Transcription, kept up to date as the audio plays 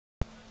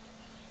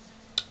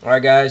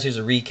Alright guys, here's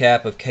a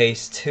recap of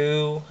case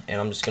 2,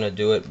 and I'm just going to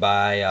do it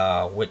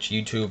by which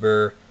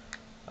YouTuber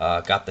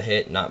got the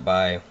hit, not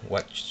by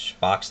which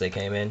box they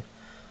came in.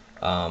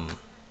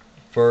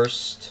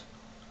 First,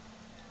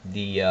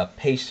 the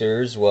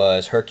Pacers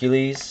was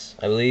Hercules,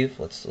 I believe.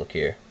 Let's look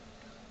here.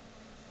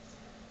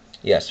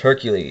 Yes,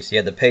 Hercules. He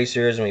had the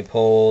Pacers, and we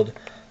pulled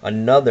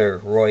another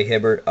Roy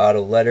Hibbert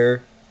auto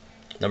letter,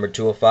 number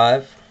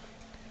 205.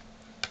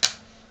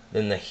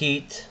 Then the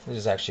Heat. This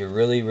is actually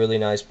a really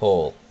nice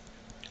pull.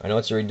 I know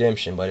it's a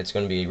redemption, but it's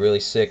going to be really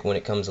sick when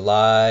it comes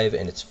live,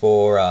 and it's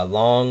for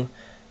long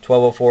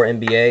 1204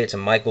 NBA. It's a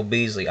Michael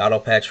Beasley auto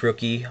patch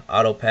rookie,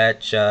 auto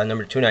patch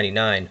number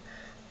 299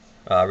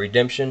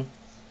 redemption.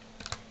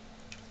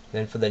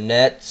 Then for the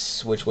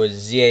Nets, which was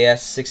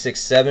ZAS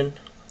 667,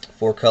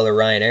 4-color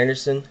Ryan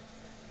Anderson,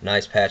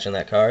 nice patch on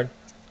that card.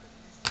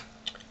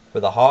 For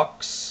the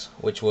Hawks,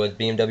 which was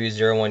BMW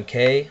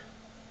 01K,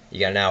 you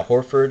got now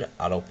Horford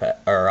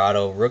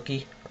auto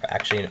rookie, or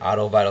actually an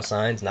auto vital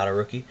signs, not a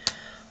rookie.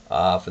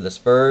 For the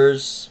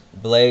Spurs,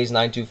 Blaze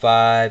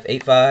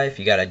 92585,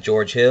 you got a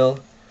George Hill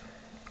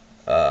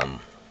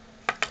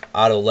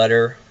auto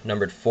letter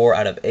numbered 4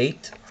 out of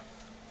 8.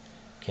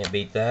 Can't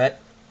beat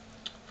that.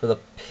 For the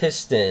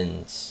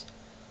Pistons,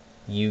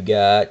 you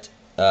got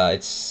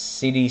it's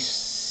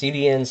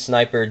CDN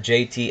Sniper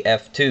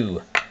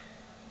JTF2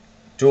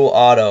 dual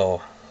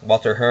auto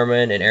Walter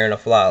Herman and Aaron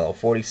Aflalo,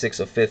 46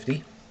 of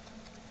 50.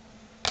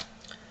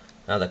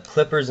 Now the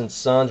Clippers and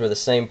Suns were the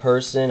same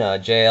person,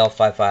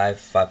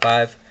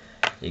 JL5555.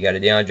 You got a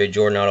DeAndre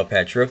Jordan auto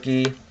patch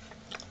rookie,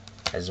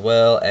 as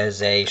well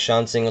as a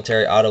Sean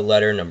Singletary auto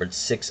letter numbered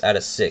 6 out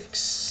of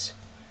 6.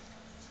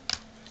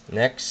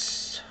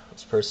 Next,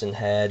 this person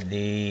had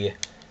the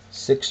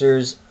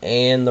Sixers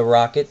and the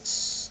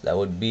Rockets. That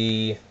would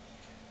be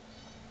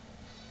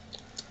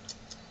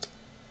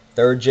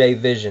Third J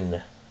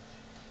Vision.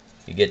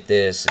 You get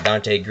this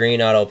Dante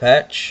Green auto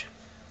patch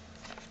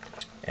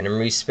and a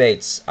Maurice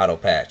Spates auto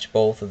patch.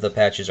 Both of the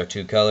patches are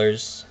 2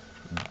 colors.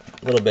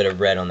 A little bit of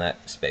red on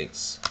that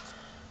Spates.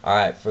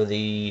 Alright, for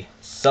the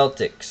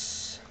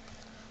Celtics.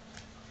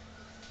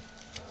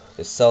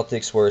 The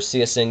Celtics were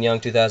CSN Young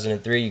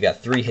 2003. You got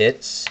 3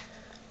 hits.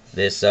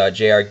 This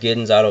J.R.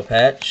 Giddens auto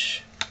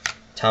patch,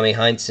 Tommy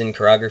Heinsohn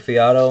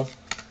choreography auto,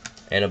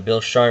 and a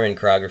Bill Sharman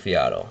choreography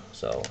auto.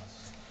 So,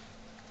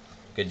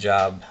 good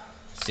job,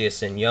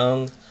 CSN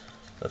Young.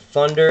 The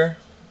Thunder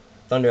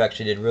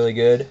actually did really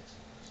good.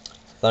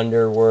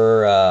 Thunder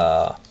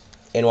were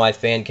NY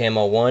Fan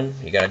Camo 1.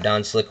 You got a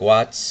Don Slick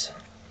Watts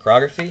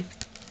choreography.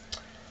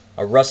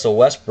 A Russell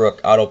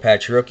Westbrook auto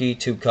patch rookie,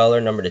 2-color,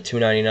 number to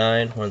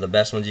 299, one of the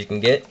best ones you can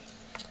get.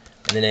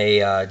 And then a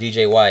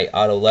DJ White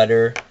auto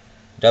letter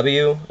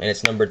W, and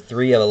it's numbered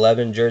 3 of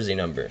 11 jersey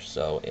numbers.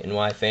 So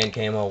NY Fan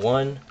Camo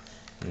 1,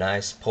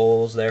 nice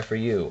pulls there for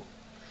you.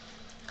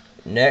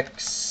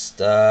 Next,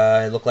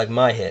 it looked like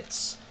my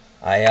hits.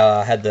 I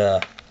had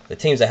the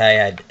teams that I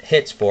had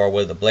hits for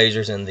were the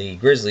Blazers and the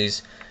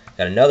Grizzlies.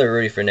 Got another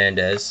Rudy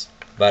Fernandez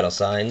vital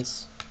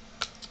signs.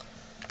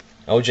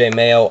 OJ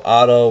Mayo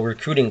auto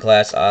recruiting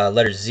class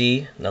letter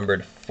Z,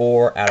 numbered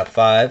 4 out of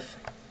 5,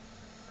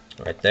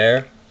 right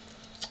there.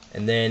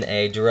 And then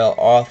a Jarrell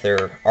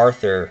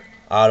Arthur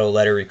auto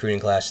letter recruiting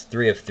class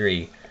 3 of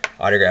 3,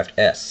 autographed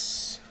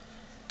S.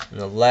 And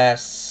the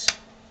last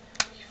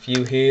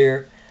few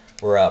here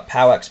were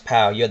Pow X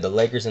Pow. You had the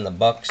Lakers and the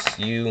Bucks.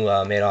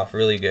 You made off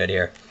really good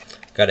here.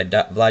 Got a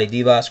Vlade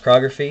Divac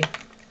choreography,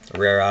 a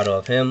rare auto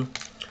of him.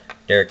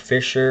 Derek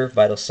Fisher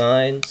vital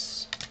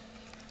signs.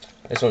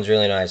 This one's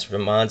really nice.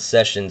 Ramon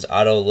Sessions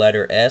auto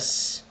letter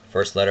S,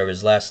 first letter of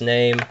his last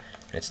name.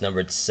 And it's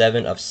numbered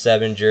 7 of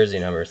 7 jersey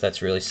numbers.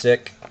 That's really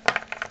sick.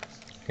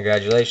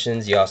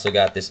 Congratulations. You also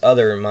got this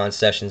other Ramon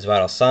Sessions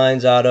vital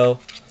signs auto.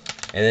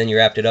 And then you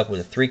wrapped it up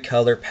with a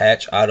 3-color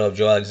patch auto of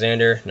Joe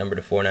Alexander, number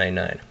to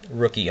 499.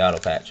 Rookie auto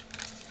patch.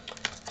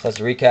 So that's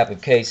a recap of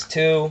case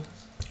 2.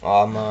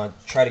 I'm going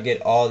to try to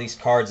get all these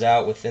cards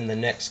out within the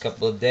next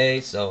couple of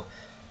days. So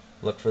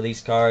look for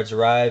these cards to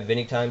arrive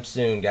anytime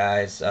soon,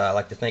 guys. I'd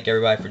like to thank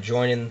everybody for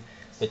joining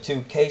the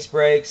 2 case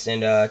breaks.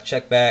 And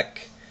check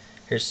back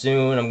here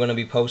soon. I'm going to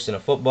be posting a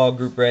football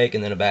group break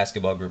and then a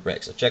basketball group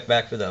break. So check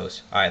back for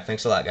those. Alright,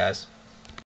 thanks a lot, guys.